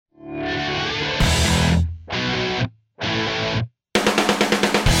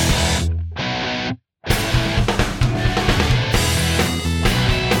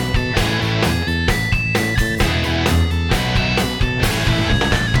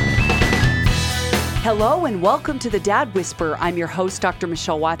Hello and welcome to the Dad Whisperer. I'm your host, Dr.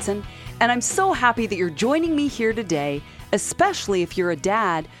 Michelle Watson, and I'm so happy that you're joining me here today, especially if you're a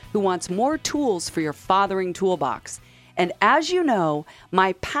dad who wants more tools for your fathering toolbox. And as you know,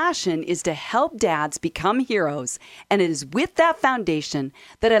 my passion is to help dads become heroes, and it is with that foundation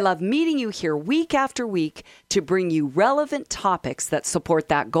that I love meeting you here week after week to bring you relevant topics that support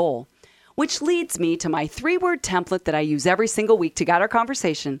that goal. Which leads me to my 3-word template that I use every single week to guide our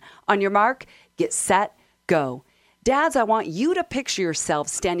conversation. On your mark, get set, go. Dads, I want you to picture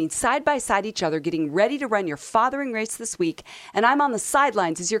yourselves standing side by side each other, getting ready to run your fathering race this week. And I'm on the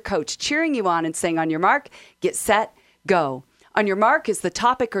sidelines as your coach, cheering you on and saying, on your mark, get set, go. On your mark is the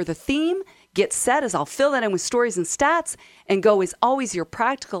topic or the theme. Get set as I'll fill that in with stories and stats. And go is always your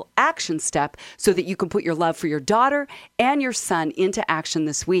practical action step so that you can put your love for your daughter and your son into action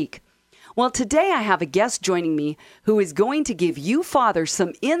this week. Well, today I have a guest joining me who is going to give you fathers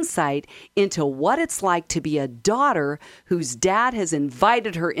some insight into what it's like to be a daughter whose dad has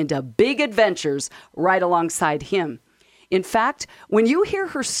invited her into big adventures right alongside him. In fact, when you hear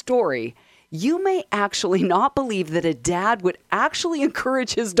her story, you may actually not believe that a dad would actually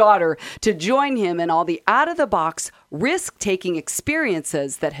encourage his daughter to join him in all the out-of-the-box, risk-taking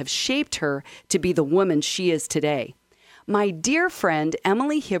experiences that have shaped her to be the woman she is today. My dear friend,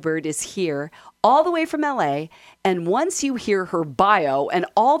 Emily Hibard, is here all the way from LA, and once you hear her bio and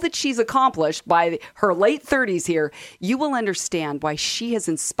all that she's accomplished by her late 30s here, you will understand why she has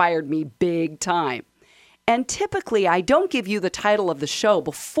inspired me big time. And typically, I don't give you the title of the show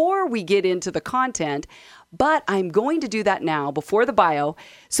before we get into the content, but I'm going to do that now before the bio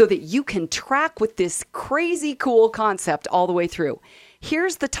so that you can track with this crazy cool concept all the way through.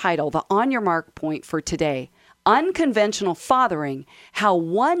 Here's the title, the on your mark point for today. Unconventional Fathering, How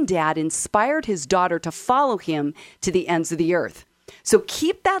One Dad Inspired His Daughter to Follow Him to the Ends of the Earth. So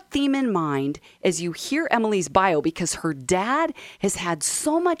keep that theme in mind as you hear Emily's bio, because her dad has had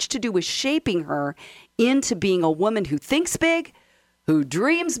so much to do with shaping her into being a woman who thinks big, who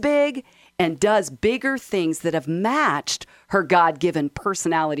dreams big, and does bigger things that have matched her God-given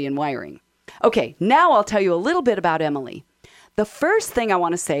personality and wiring. Okay, now I'll tell you a little bit about Emily. The first thing I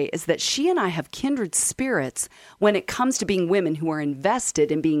want to say is that she and I have kindred spirits when it comes to being women who are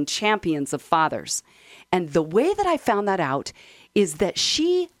invested in being champions of fathers. And the way that I found that out is that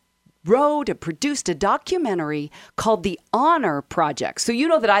she wrote and produced a documentary called The Honor Project. So you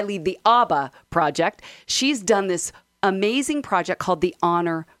know that I lead the ABBA project. She's done this amazing project called The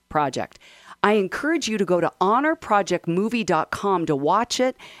Honor Project. I encourage you to go to honorprojectmovie.com to watch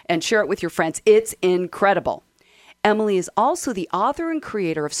it and share it with your friends. It's incredible. Emily is also the author and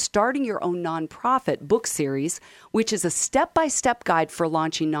creator of Starting Your Own Nonprofit book series, which is a step-by-step guide for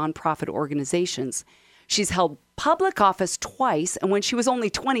launching nonprofit organizations. She's held public office twice, and when she was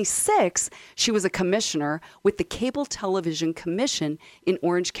only 26, she was a commissioner with the Cable Television Commission in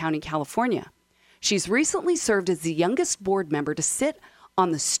Orange County, California. She's recently served as the youngest board member to sit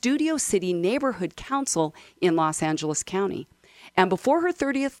on the Studio City Neighborhood Council in Los Angeles County. And before her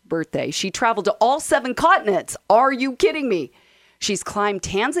 30th birthday, she traveled to all 7 continents. Are you kidding me? She's climbed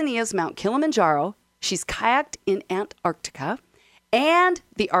Tanzania's Mount Kilimanjaro. She's kayaked in Antarctica and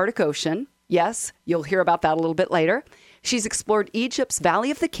the Arctic Ocean. Yes, you'll hear about that a little bit later. She's explored Egypt's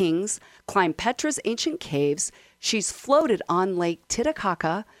Valley of the Kings, climbed Petra's ancient caves. She's floated on Lake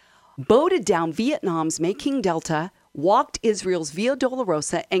Titicaca, boated down Vietnam's Mekong Delta, walked Israel's Via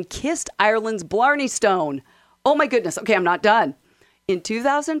Dolorosa, and kissed Ireland's Blarney Stone. Oh my goodness. Okay, I'm not done. In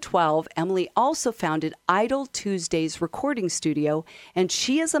 2012, Emily also founded Idol Tuesdays Recording Studio, and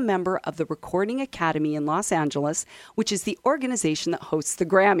she is a member of the Recording Academy in Los Angeles, which is the organization that hosts the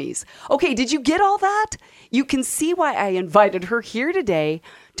Grammys. Okay, did you get all that? You can see why I invited her here today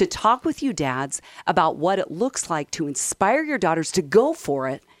to talk with you dads about what it looks like to inspire your daughters to go for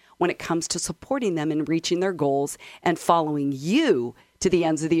it when it comes to supporting them in reaching their goals and following you to the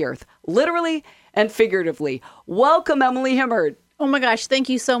ends of the earth, literally and figuratively. Welcome, Emily Hibard. Oh my gosh, thank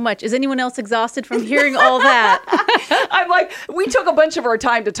you so much. Is anyone else exhausted from hearing all that? I'm like, we took a bunch of our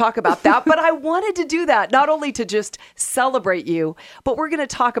time to talk about that, but I wanted to do that, not only to just celebrate you, but we're going to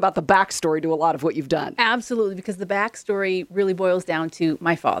talk about the backstory to a lot of what you've done. Absolutely, because the backstory really boils down to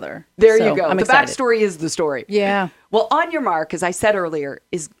my father. There you go. I'm the excited. Backstory is the story. Yeah. Well, on your mark, as I said earlier,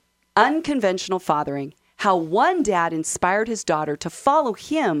 is Unconventional Fathering, How One Dad Inspired His Daughter to Follow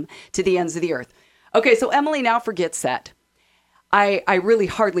Him to the Ends of the Earth. Okay, so Emily, now for Get Set. I really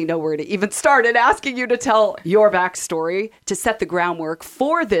hardly know where to even start in asking you to tell your backstory to set the groundwork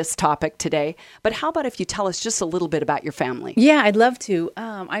for this topic today. But how about if you tell us just a little bit about your family? Yeah, I'd love to.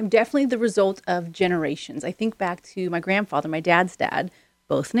 I'm definitely the result of generations. I think back to my grandfather, my dad's dad,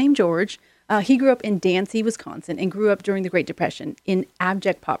 both named George. He grew up in Dancy, Wisconsin, and grew up during the Great Depression in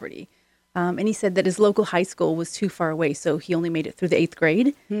abject poverty. And he said that his local high school was too far away, so he only made it through the 8th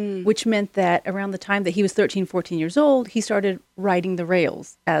grade, which meant that around the time that he was 13, 14 years old, he started riding the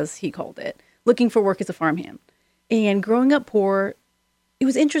rails, as he called it, looking for work as a farmhand. And growing up poor, it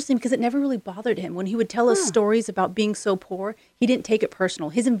was interesting because it never really bothered him. When he would tell us stories about being so poor, he didn't take it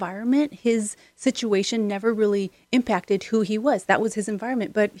personal. His environment, his situation never really impacted who he was. That was his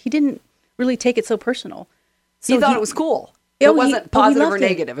environment, but he didn't really take it so personal. So he thought it was cool. It wasn't positive or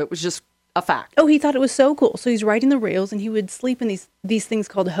negative. It was just a fact. Oh, he thought it was so cool. So he's riding the rails, and he would sleep in these things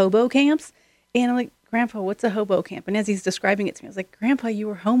called hobo camps. And I'm like, Grandpa, what's a hobo camp? And as he's describing it to me, I was like, Grandpa, you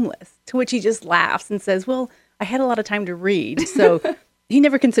were homeless. To which he just laughs and says, well, I had a lot of time to read. So he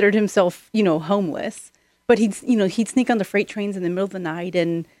never considered himself, homeless. But he'd sneak on the freight trains in the middle of the night,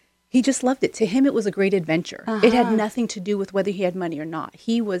 and he just loved it. To him, it was a great adventure. It had nothing to do with whether he had money or not.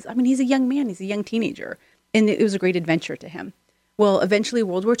 He's a young man. He's a young teenager. And it was a great adventure to him. Well, eventually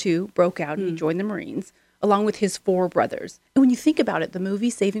World War II broke out and he joined the Marines along with his 4 brothers. And when you think about it, the movie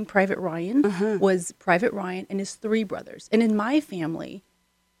Saving Private Ryan was Private Ryan and his 3 brothers. And in my family,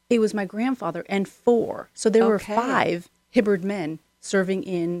 it was my grandfather and 4. So there were 5 Hibard men serving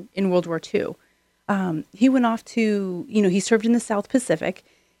in World War II. He went off to, he served in the South Pacific.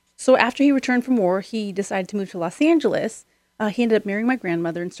 So after he returned from war, he decided to move to Los Angeles. He ended up marrying my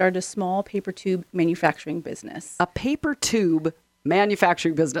grandmother and started a small paper tube manufacturing business. A paper tube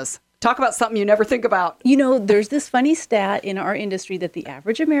manufacturing business. Talk about something you never think about. There's this funny stat in our industry that the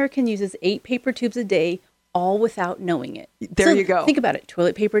average American uses 8 paper tubes a day, all without knowing it. There you go. Think about it.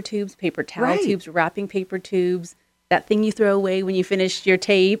 Toilet paper tubes, paper towel tubes, wrapping paper tubes, that thing you throw away when you finish your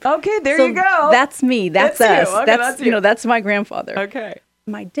tape. Okay, you go. That's me. That's us. You. Okay, that's you. That's my grandfather. Okay.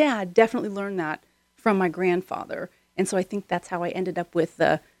 My dad definitely learned that from my grandfather. And so I think that's how I ended up with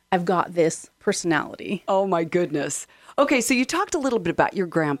I've got this personality. Oh, my goodness. Okay, so you talked a little bit about your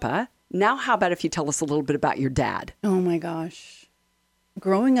grandpa. Now, how about if you tell us a little bit about your dad? Oh, my gosh.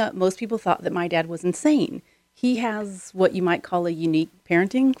 Growing up, most people thought that my dad was insane. He has what you might call a unique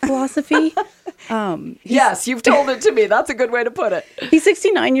parenting philosophy. Yes, you've told it to me. That's a good way to put it. He's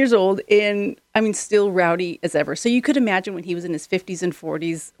 69 years old and, still rowdy as ever. So you could imagine when he was in his 50s and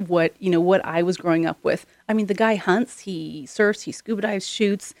 40s what I was growing up with. The guy hunts, he surfs, he scuba dives,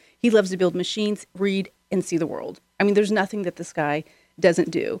 shoots. He loves to build machines, read, and see the world. There's nothing that this guy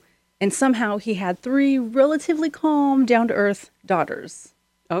doesn't do. And somehow he had 3 relatively calm, down-to-earth daughters.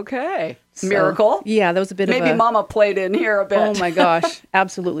 Okay. Miracle. Yeah, that was a bit of Maybe Mama played in here a bit. Oh, my gosh.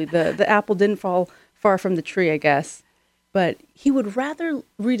 Absolutely. The apple didn't fall far from the tree, I guess. But he would rather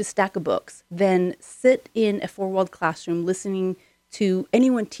read a stack of books than sit in a 4-walled classroom listening to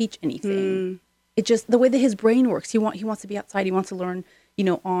anyone teach anything. It just, the way that his brain works, he wants to be outside. He wants to learn,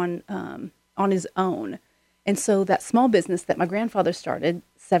 on his own. And so that small business that my grandfather started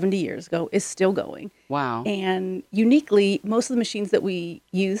 70 years ago is still going. Wow. And uniquely, most of the machines that we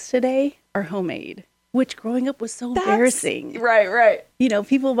use today are homemade, which growing up was so embarrassing. Right.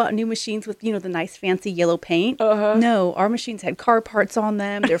 People bought new machines with, the nice fancy yellow paint. No, our machines had car parts on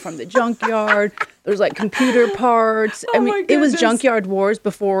them. They're from the junkyard. There's like computer parts. It was Junkyard Wars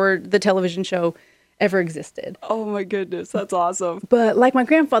before the television show ever existed. Oh my goodness, that's awesome. But like my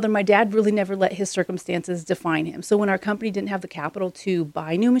grandfather, my dad really never let his circumstances define him. So when our company didn't have the capital to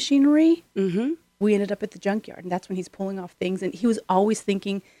buy new machinery, we ended up at the junkyard. And that's when he's pulling off things. And he was always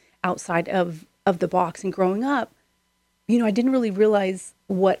thinking outside of the box. And growing up, I didn't really realize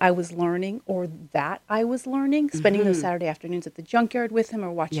what I was learning or that I was learning, spending those Saturday afternoons at the junkyard with him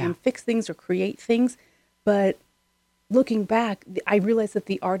or watching him fix things or create things. But looking back, I realized that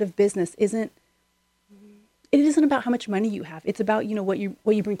the art of business isn't about how much money you have. It's about, what you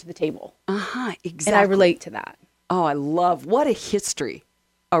bring to the table. Exactly. And I relate to that. Oh, I love, what a history,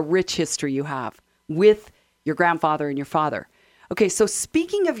 a rich history you have with your grandfather and your father. Okay, so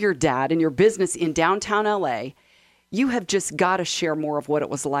speaking of your dad and your business in downtown LA, you have just got to share more of what it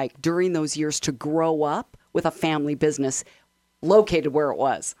was like during those years to grow up with a family business located where it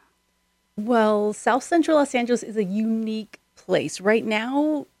was. Well, South Central Los Angeles is a unique place. Right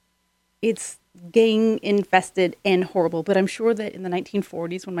now, it's gang infested and horrible, but I'm sure that in the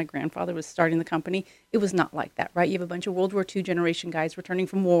 1940s when my grandfather was starting the company, it was not like that, right? You have a bunch of World War II generation guys returning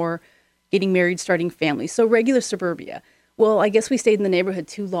from war, getting married, starting families. So regular suburbia. Well, I guess we stayed in the neighborhood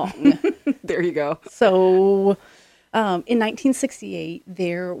too long. There you go. So in 1968,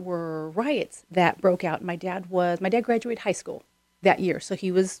 there were riots that broke out. My dad graduated high school that year, so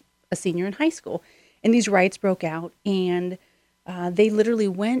he was a senior in high school. And these riots broke out, and they literally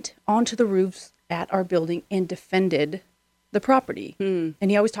went onto the roofs at our building and defended the property. And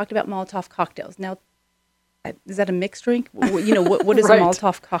he always talked about Molotov cocktails. Now, is that a mixed drink? You know, what is Right. a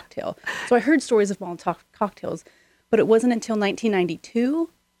Molotov cocktail? So I heard stories of Molotov cocktails, but it wasn't until 1992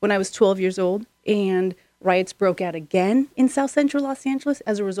 when I was 12 years old and riots broke out again in South Central Los Angeles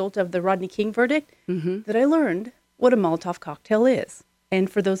as a result of the Rodney King verdict that I learned what a Molotov cocktail is. And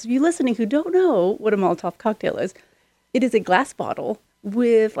for those of you listening who don't know what a Molotov cocktail is, it is a glass bottle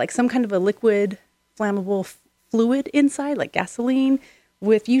with like some kind of a liquid flammable fluid inside, like gasoline,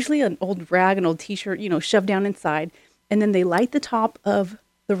 with usually an old rag, an old t-shirt, you know, shoved down inside. And then they light the top of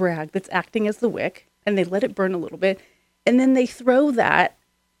the rag that's acting as the wick, and they let it burn a little bit. And then they throw that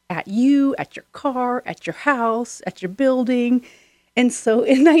at you, at your car, at your house, at your building. And so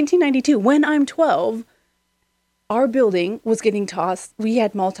in 1992, when I'm 12, our building was getting tossed. We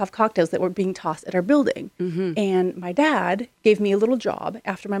had Molotov cocktails that were being tossed at our building. And my dad gave me a little job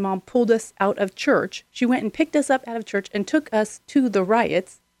after my mom pulled us out of church. She went and picked us up out of church and took us to the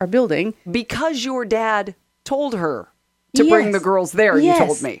riots, our building. Because your dad told her to bring the girls there, you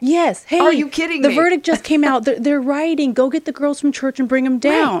told me. Yes. Hey, are you kidding me? me? The verdict just came out. They're rioting. Go get the girls from church and bring them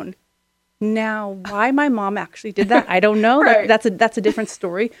down. Right. Now, why my mom actually did that, I don't know. Right. That's a different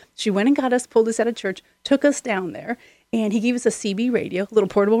story. She went and got us, pulled us out of church, took us down there, and he gave us a CB radio, a little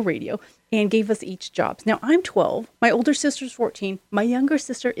portable radio, and gave us each jobs. Now, I'm 12. My older sister's 14. My younger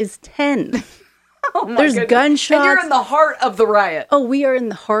sister is 10. Oh my There's goodness. gunshots. And you're in the heart of the riot. Oh, we are in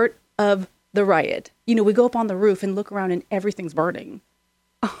the heart of the riot. You know, we go up on the roof and look around and everything's burning.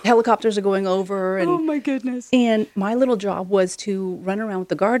 Helicopters are going over. And, oh my goodness. And my little job was to run around with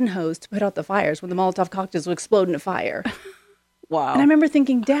the garden hose to put out the fires when the Molotov cocktails would explode into fire. Wow. And I remember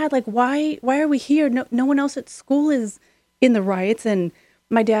thinking, Dad, like, why are we here? No one else at school is in the riots. And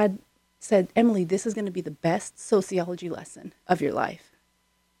my dad said, Emily, this is going to be the best sociology lesson of your life.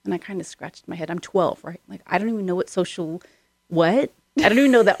 And I kind of scratched my head. I'm 12, right? Like, I don't even know what? I don't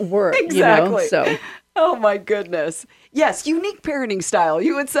even know that word. Exactly. You know? So. Oh my goodness. Yes, unique parenting style.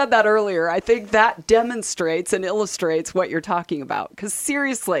 You had said that earlier. I think that demonstrates and illustrates what you're talking about. Because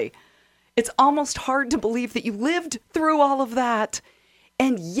seriously, it's almost hard to believe that you lived through all of that.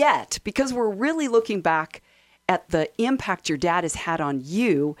 And yet, because we're really looking back at the impact your dad has had on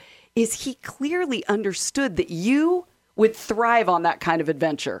you, is he clearly understood that you would thrive on that kind of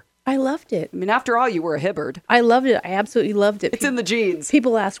adventure. I loved it. I mean, after all, you were a Hibard. I loved it. I absolutely loved it. It's in the genes.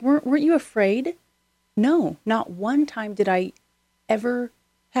 People ask, weren't you afraid? No, not one time did I ever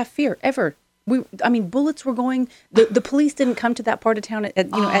have fear, ever. Bullets were going, the police didn't come to that part of town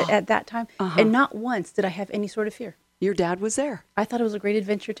at that time. And not once did I have any sort of fear. Your dad was there. I thought it was a great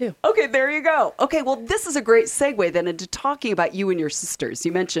adventure too. Okay, there you go. Okay, well, this is a great segue then into talking about you and your sisters.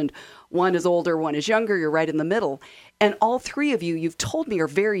 You mentioned one is older, one is younger. You're right in the middle. And all three of you, you've told me, are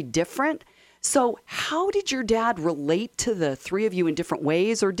very different. So how did your dad relate to the three of you in different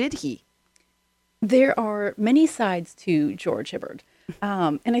ways, or did he? There are many sides to George Hibard.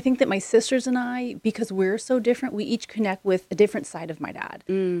 And I think that my sisters and I, because we're so different, we each connect with a different side of my dad.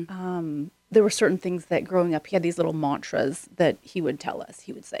 There were certain things that growing up, he had these little mantras that he would tell us.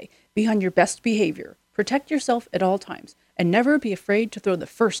 He would say, be on your best behavior, protect yourself at all times, and never be afraid to throw the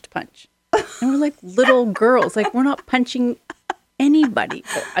first punch. And we're like little girls, like we're not punching anybody.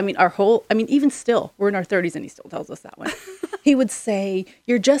 Even still, we're in our 30s and he still tells us that one. He would say,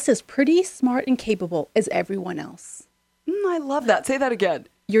 you're just as pretty, smart, and capable as everyone else. I love that. Say that again.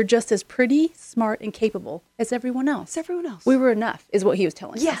 You're just as pretty, smart, and capable as everyone else. As everyone else. We were enough, is what he was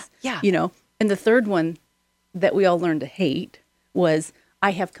telling us. Yeah. You know, and the third one that we all learned to hate was,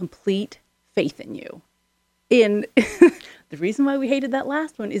 I have complete faith in you. And the reason why we hated that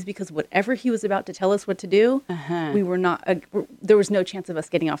last one is because whatever he was about to tell us what to do, we were not, there was no chance of us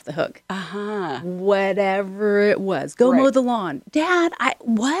getting off the hook. Whatever it was. Go mow the lawn. Dad, I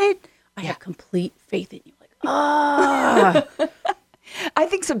have complete faith in you. I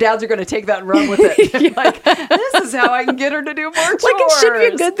think some dads are going to take that and run with it. Like, this is how I can get her to do more chores. Like, it should be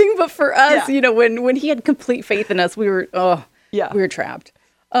a good thing, but for us, you know, when he had complete faith in us, we were trapped.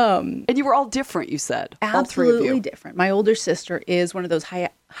 And you were all different, you said. Absolutely all three of you. Different. My older sister is one of those high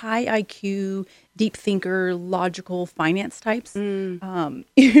IQ, deep thinker, logical finance types.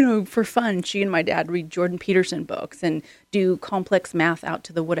 For fun, she and my dad read Jordan Peterson books and do complex math out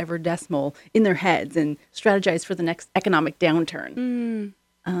to the whatever decimal in their heads and strategize for the next economic downturn.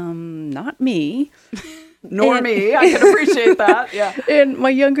 Not me. Nor me. I can appreciate that. Yeah. And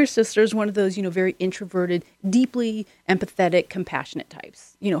my younger sister is one of those, very introverted, deeply empathetic, compassionate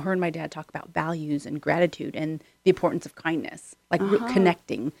types. Her and my dad talk about values and gratitude and the importance of kindness, like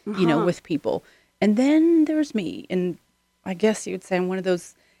connecting, with people. And then there's me. And I guess you would say I'm one of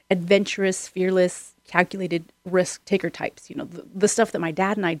those adventurous, fearless, calculated risk taker types. The stuff that my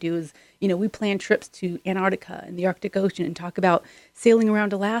dad and I do is, we plan trips to Antarctica and the Arctic Ocean and talk about sailing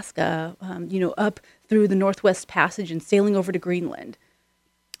around Alaska, up through the Northwest Passage and sailing over to Greenland.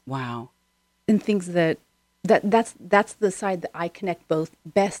 Wow. And things that's the side that I connect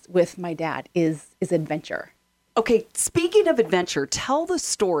best with my dad is adventure. Okay, speaking of adventure, tell the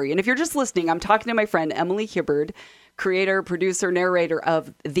story. And if you're just listening, I'm talking to my friend Emily Hibard, creator, producer, narrator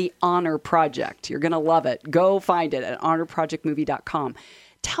of The Honor Project. You're going to love it. Go find it at honorprojectmovie.com.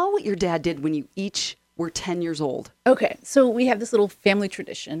 Tell what your dad did when you each were 10 years old. Okay, so we have this little family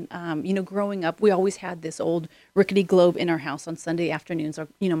tradition. Growing up, we always had this old rickety globe in our house on Sunday afternoons.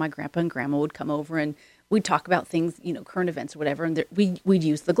 My grandpa and grandma would come over and we'd talk about things, current events or whatever, and we'd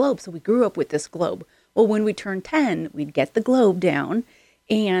use the globe. So we grew up with this globe. Well, when we turned 10, we'd get the globe down,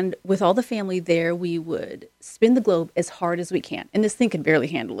 and with all the family there, we would spin the globe as hard as we can. And this thing could barely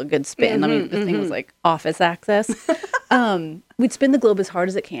handle a good spin. The thing was like office access. We'd spin the globe as hard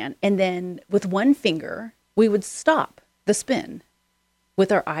as it can, and then with one finger, we would stop the spin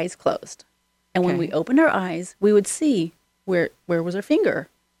with our eyes closed. And when we opened our eyes, we would see where was our finger?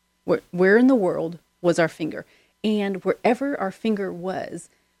 Where in the world was our finger? And wherever our finger was,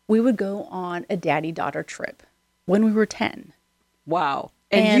 we would go on a daddy-daughter trip when we were 10. Wow.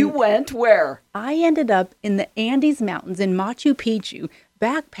 And you went where? I ended up in the Andes Mountains in Machu Picchu,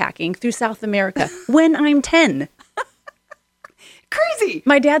 backpacking through South America when I'm 10. Crazy.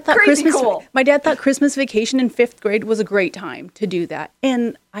 My dad thought cool. My dad thought Christmas vacation in 5th grade was a great time to do that.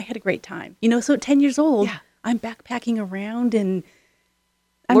 And I had a great time. So at 10 years old, I'm backpacking around and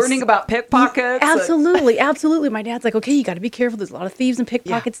learning about pickpockets. Absolutely. My dad's like, okay, you got to be careful. There's a lot of thieves and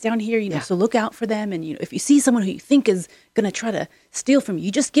pickpockets down here, so look out for them. And, if you see someone who you think is going to try to steal from you,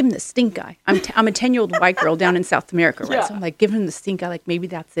 you just give him the stink eye. I'm a 10-year-old white girl down in South America, right? So I'm like, give him the stink eye, like maybe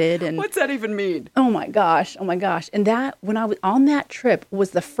that's it. And what's that even mean? Oh my gosh. And that, when I was on that trip,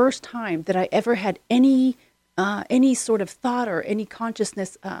 was the first time that I ever had any sort of thought or any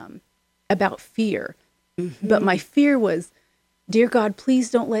consciousness about fear. Mm-hmm. But my fear was, dear God,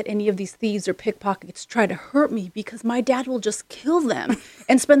 please don't let any of these thieves or pickpockets try to hurt me, because my dad will just kill them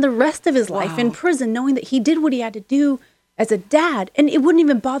and spend the rest of his life in prison knowing that he did what he had to do as a dad, and it wouldn't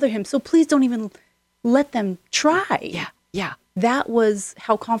even bother him. So please don't even let them try. Yeah. That was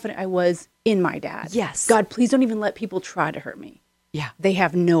how confident I was in my dad. Yes. God, please don't even let people try to hurt me. Yeah. They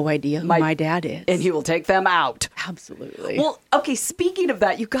have no idea who my dad is. And he will take them out. Absolutely. Well, okay, speaking of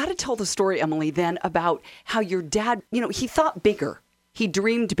that, you got to tell the story, Emily, then about how your dad, he thought bigger. He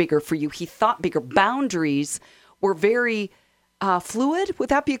dreamed bigger for you. He thought bigger. Boundaries were very fluid. Would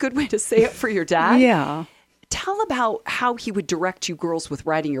that be a good way to say it for your dad? Yeah. Tell about how he would direct you girls with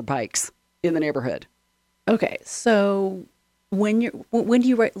riding your bikes in the neighborhood. Okay, so when do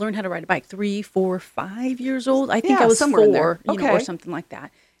you learn how to ride a bike? 3, 4, 5 years old? I think I was somewhere 4, in there. or something like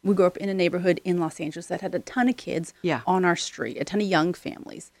that. We grew up in a neighborhood in Los Angeles that had a ton of kids on our street, a ton of young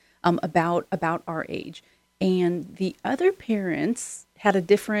families about our age. And the other parents had a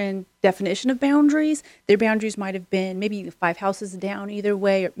different definition of boundaries. Their boundaries might have been maybe 5 houses down either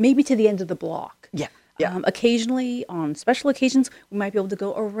way, or maybe to the end of the block. Yeah. Occasionally, on special occasions, we might be able to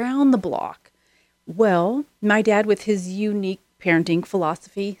go around the block. Well, my dad, with his unique parenting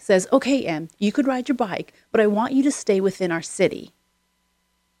philosophy, says, okay, Em, you could ride your bike, but I want you to stay within our city.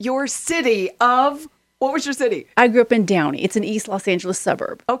 Your city of, what was your city? I grew up in Downey. It's an East Los Angeles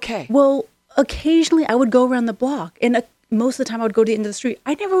suburb. Okay. Well, occasionally I would go around the block, and most of the time I would go to the end of the street.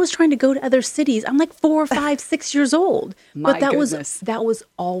 I never was trying to go to other cities. I'm like 4, 5, 6 years old. My but that goodness. that was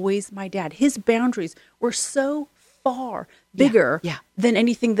always my dad. His boundaries were so far bigger than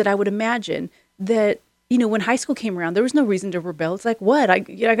anything that I would imagine that, when high school came around, there was no reason to rebel. It's like, what? I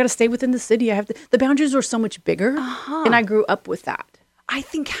got to stay within the city. The boundaries were so much bigger, and I grew up with that. I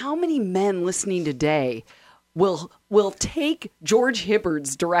think how many men listening today will take George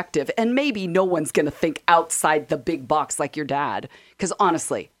Hibard's directive, and maybe no one's going to think outside the big box like your dad. Because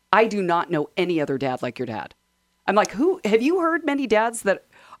honestly, I do not know any other dad like your dad. I'm like, have you heard many dads that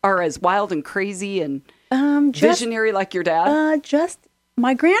are as wild and crazy and visionary like your dad? Just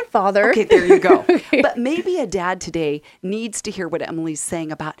my grandfather. Okay, there you go. But maybe a dad today needs to hear what Emily's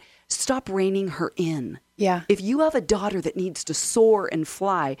saying about stop reining her in. Yeah. If you have a daughter that needs to soar and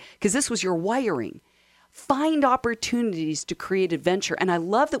fly, because this was your wiring, find opportunities to create adventure. And I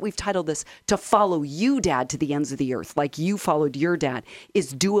love that we've titled this To Follow You, Dad, to the Ends of the Earth, like you followed your dad,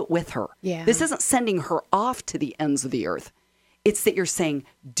 is do it with her. Yeah. This isn't sending her off to the ends of the earth. It's that you're saying,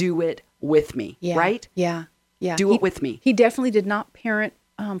 do it with me, right? Yeah. Do it with me. He definitely did not parent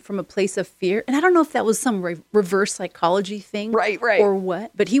from a place of fear. And I don't know if that was some reverse psychology thing, Right. or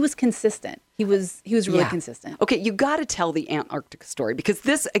what. But he was consistent. He was really consistent. Okay, you got to tell the Antarctica story, because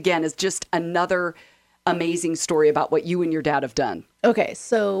this again is just another amazing story about what you and your dad have done. Okay,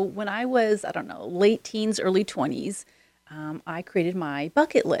 so when I was, I don't know, late teens, early 20s, I created my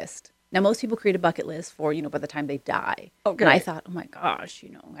bucket list. Now, most people create a bucket list for, by the time they die. Okay. And I thought, oh my gosh,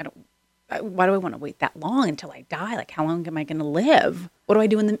 why do I want to wait that long until I die? Like, how long am I going to live? What do I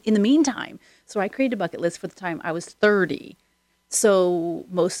do in the meantime? So I created a bucket list for the time I was 30. So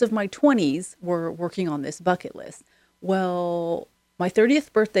most of my 20s were working on this bucket list. Well, my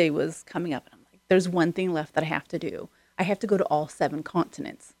 30th birthday was coming up, and I'm like, there's one thing left that I have to do. I have to go to all 7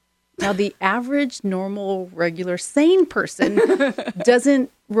 continents. Now, the average, normal, regular, sane person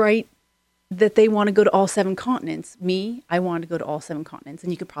doesn't write that they want to go to all 7 continents. Me, I wanted to go to all 7 continents.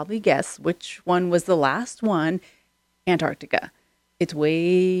 And you could probably guess which one was the last one. Antarctica. It's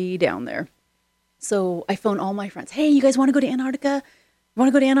way down there. So I phoned all my friends. Hey, you guys want to go to Antarctica? Want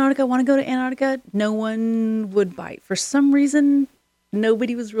to go to Antarctica? Want to go to Antarctica? No one would bite. For some reason,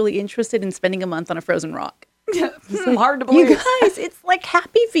 nobody was really interested in spending a month on a frozen rock. Hard to believe. You guys, it's like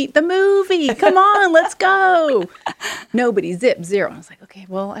Happy Feet, the movie. Come on, let's go. Nobody, zero. I was like, okay,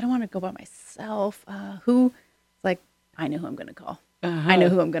 well, I don't want to go by myself. Who? Like, I know who I'm going to call. I know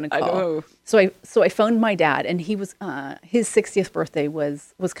who I'm going to call. So I phoned my dad, and he was his 60th birthday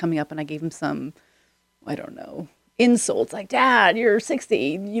was coming up, and I gave him some, I don't know, insults like, Dad, you're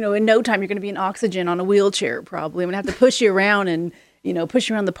 60. In no time you're going to be in oxygen on a wheelchair. Probably I'm going to have to push you around and push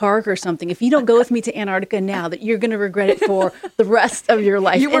you around the park or something. If you don't go with me to Antarctica now, that you're going to regret it for the rest of your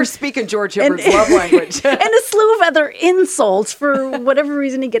life. You were speaking George Hibbard's love language. And a slew of other insults. For whatever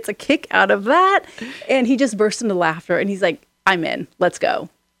reason, he gets a kick out of that. And he just burst into laughter. And he's like, I'm in. Let's go.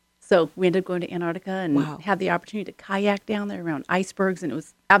 So we ended up going to Antarctica and had the opportunity to kayak down there around icebergs. And it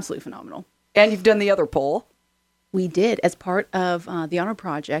was absolutely phenomenal. And you've done the other pole. We did. As part of the Honor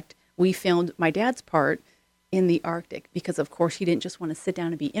Project, we filmed my dad's part in the Arctic, because of course he didn't just want to sit down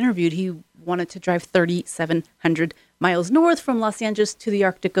and be interviewed. He wanted to drive 3,700 miles north from Los Angeles to the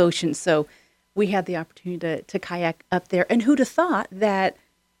Arctic Ocean. So we had the opportunity to kayak up there. And who'd have thought that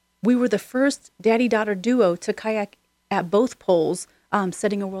we were the first daddy-daughter duo to kayak at both poles,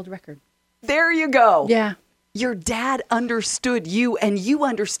 setting a world record. There you go. Yeah. Your dad understood you, and you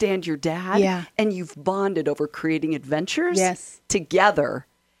understand your dad. Yeah. And you've bonded over creating adventures together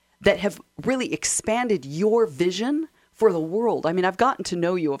that have really expanded your vision for the world. I mean, I've gotten to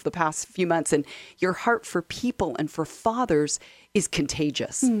know you over the past few months, and your heart for people and for fathers is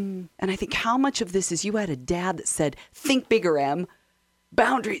contagious. And I think how much of this is you had a dad that said, think bigger, Em.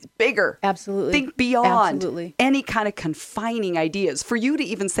 Boundaries, bigger. Absolutely. Think beyond any kind of confining ideas. For you to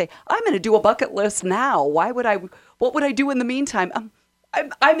even say, I'm going to do a bucket list now. What would I do in the meantime?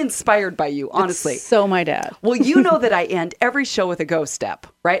 I'm inspired by you, honestly. It's so my dad. Well, you know that I end every show with a go step,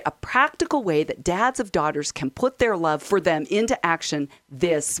 right? A practical way that dads of daughters can put their love for them into action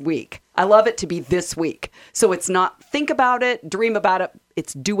this week. I love it to be this week. So it's not think about it, dream about it.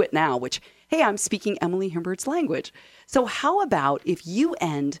 It's do it now, which, hey, I'm speaking Emily Hibard's language. So how about if you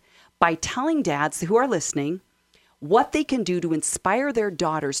end by telling dads who are listening what they can do to inspire their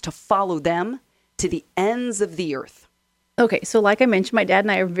daughters to follow them to the ends of the earth? Okay, so like I mentioned, my dad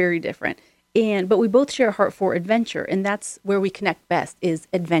and I are very different, but we both share a heart for adventure, and that's where we connect best, is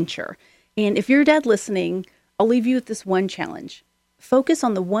adventure. And if you're a dad listening, I'll leave you with this one challenge. Focus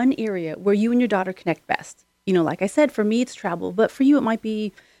on the one area where you and your daughter connect best. Like I said, for me, it's travel, but for you, it might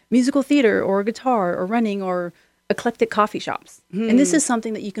be musical theater or guitar or running or eclectic coffee shops. And this is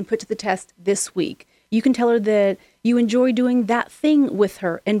something that you can put to the test this week. You can tell her that you enjoy doing that thing with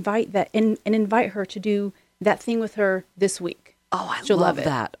her, invite her to do that thing with her this week. Oh, I love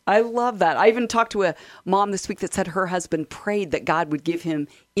that. I love that. I even talked to a mom this week that said her husband prayed that God would give him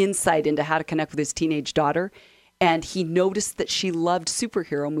insight into how to connect with his teenage daughter. And he noticed that she loved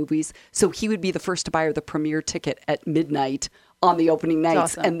superhero movies, so he would be the first to buy her the premiere ticket at midnight on the opening nights.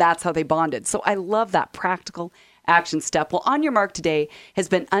 Awesome. And that's how they bonded. So I love that practical action step. Well, On Your Mark today has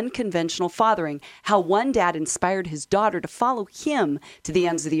been Unconventional Fathering, how one dad inspired his daughter to follow him to the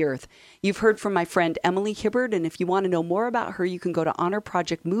ends of the earth. You've heard from my friend Emily Hibard, and if you want to know more about her, you can go to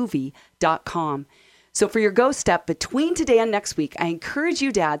honorprojectmovie.com. So for your go step between today and next week, I encourage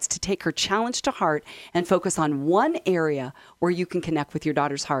you dads to take her challenge to heart and focus on one area where you can connect with your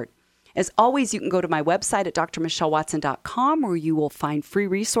daughter's heart. As always, you can go to my website at drmichellewatson.com, where you will find free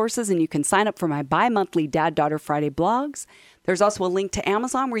resources and you can sign up for my bi-monthly Dad-Daughter Friday blogs. There's also a link to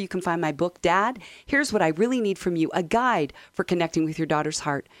Amazon where you can find my book, Dad, Here's What I Really Need From You, a guide for connecting with your daughter's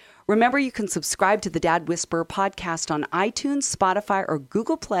heart. Remember, you can subscribe to the Dad Whisperer podcast on iTunes, Spotify, or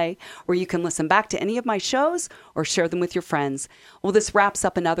Google Play, where you can listen back to any of my shows or share them with your friends. Well, this wraps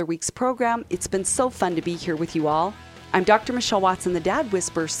up another week's program. It's been so fun to be here with you all. I'm Dr. Michelle Watson, the Dad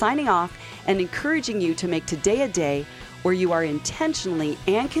Whisperer, signing off and encouraging you to make today a day where you are intentionally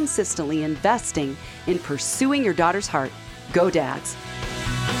and consistently investing in pursuing your daughter's heart. Go Dads!